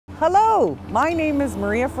Hello, my name is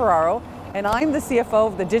Maria Ferraro, and I'm the CFO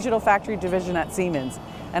of the Digital Factory Division at Siemens.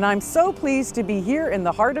 And I'm so pleased to be here in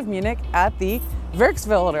the heart of Munich at the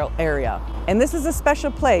Werksveld area. And this is a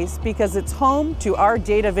special place because it's home to our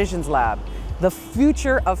DataVisions lab, the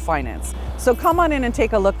future of finance. So come on in and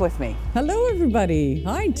take a look with me. Hello everybody.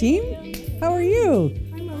 Hi team. How are you?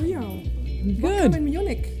 Hi Maria. Good. Welcome in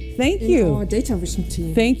Munich. Thank you. Our DataVision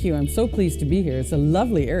team. Thank you. I'm so pleased to be here. It's a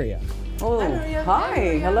lovely area. Oh, hi Maria.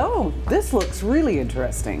 Hi. Hello. This looks really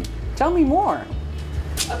interesting. Tell me more.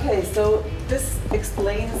 Okay, so this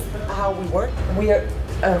explains how we work. We are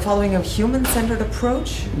following a human-centered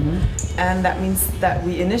approach, and that means that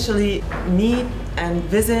we initially meet and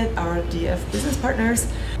visit our DF business partners.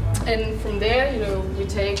 And from there, we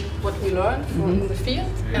take what we learned from the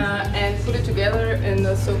field and put it together in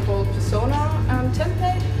a so-called persona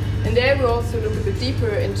template. And there we also look a bit deeper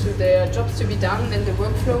into their jobs to be done and the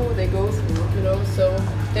workflow they go through, so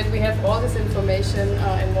that we have all this information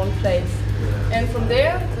in one place. And from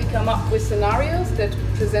there, we come up with scenarios that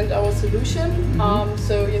present our solution.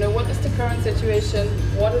 So, what is the current situation?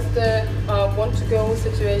 What is the want-to-go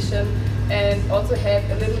situation? And also have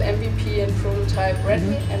a little MVP and prototype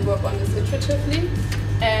ready and work on this iteratively.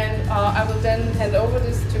 And I will then hand over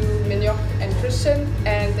this to Munich and Christian,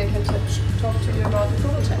 and they can talk to you about the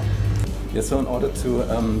prototype. Yeah, so in order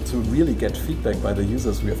to really get feedback by the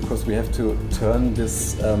users, we have to turn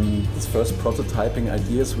this first prototyping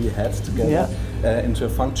ideas we had together into a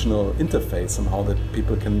functional interface somehow that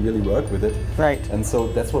people can really work with it. Right. And so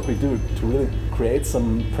that's what we do, to really create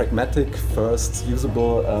some pragmatic, first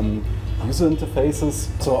usable user interfaces.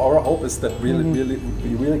 So our hope is that we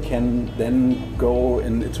really can then go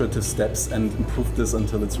in iterative steps and improve this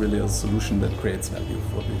until it's really a solution that creates value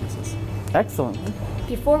for the users. Excellent.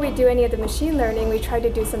 Before we do any of the machine learning, we try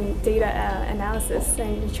to do some data analysis,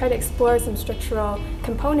 and we try to explore some structural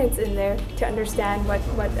components in there to understand what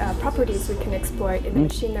properties we can exploit in the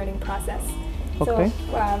machine learning process. Okay.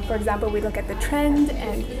 So, for example, we look at the trend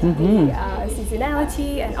and the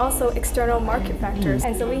seasonality and also external market factors.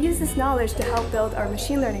 And so we use this knowledge to help build our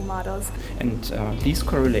machine learning models. And these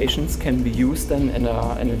correlations can be used then in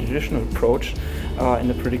an additional approach in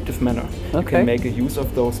a predictive manner. Okay. You can make a use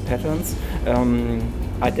of those patterns,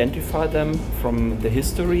 identify them from the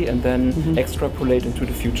history, and then extrapolate into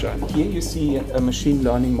the future. Here you see a machine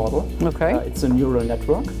learning model. Okay. It's a neural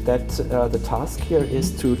network that the task here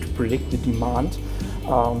is to predict the demand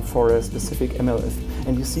for a specific MLF.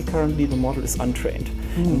 And you see currently the model is untrained.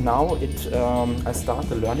 And now I start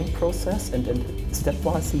the learning process, and then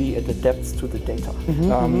stepwisely it adapts to the data.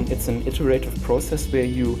 It's an iterative process where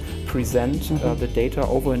you present the data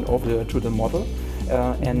over and over to the model.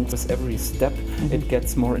 And with every step, it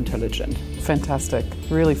gets more intelligent. Fantastic.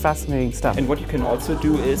 Really fascinating stuff. And what you can also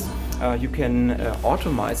do is you can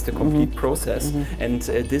automate the complete process, and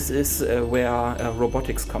this is where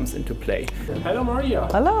robotics comes into play. Hello Maria.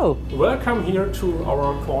 Hello. Welcome here to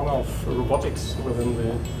our corner of robotics within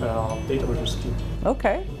the DataVisions team.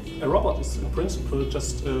 Okay. A robot is in principle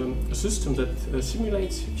just a system that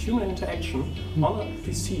simulates human interaction on a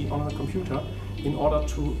PC, on a computer, in order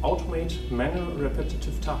to automate manual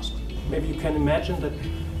repetitive tasks. Maybe you can imagine that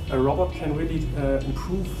a robot can really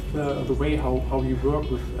improve the way how you work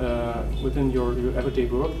within your everyday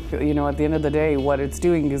work. At the end of the day, what it's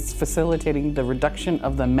doing is facilitating the reduction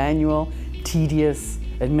of the manual, tedious,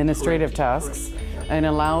 administrative tasks, and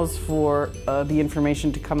allows for the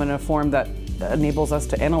information to come in a form that enables us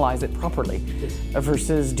to analyze it properly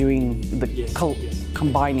versus doing the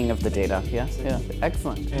combining of the data. Yeah,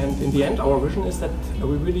 excellent. And in the end, our vision is that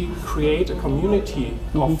we really create a community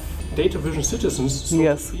of DataVision citizens, so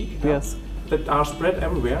to speak, that are spread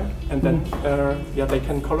everywhere, and then they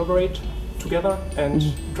can collaborate together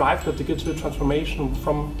and drive the digital transformation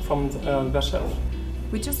from themselves.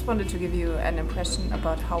 We just wanted to give you an impression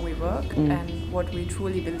about how we work and what we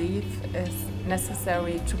truly believe is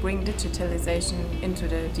necessary to bring digitalization into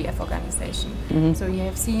the DF organization. So you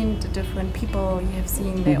have seen the different people, you have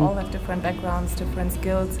seen they all have different backgrounds, different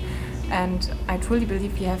skills, and I truly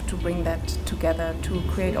believe you have to bring that together to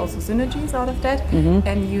create also synergies out of that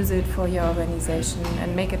and use it for your organization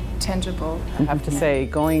and make it tangible. I have to say,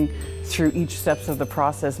 going through each steps of the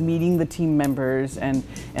process, meeting the team members, and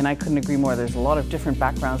I couldn't agree more. There's a lot of different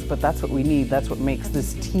backgrounds, but that's what we need. That's what makes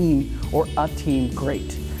this team or a team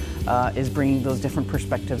great, is bringing those different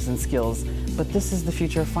perspectives and skills. But this is the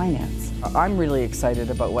future of finance. I'm really excited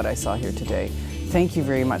about what I saw here today. Thank you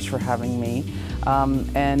very much for having me.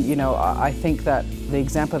 I think that the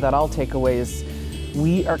example that I'll take away is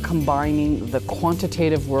we are combining the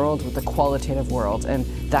quantitative world with the qualitative world, and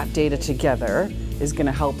that data together is going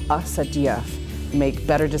to help us at DF make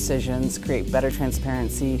better decisions, create better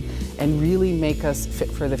transparency, and really make us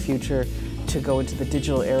fit for the future to go into the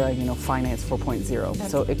digital era, finance 4.0.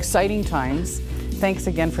 So exciting times. Thanks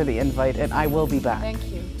again for the invite, and I will be back.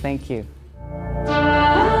 Thank you. Thank you.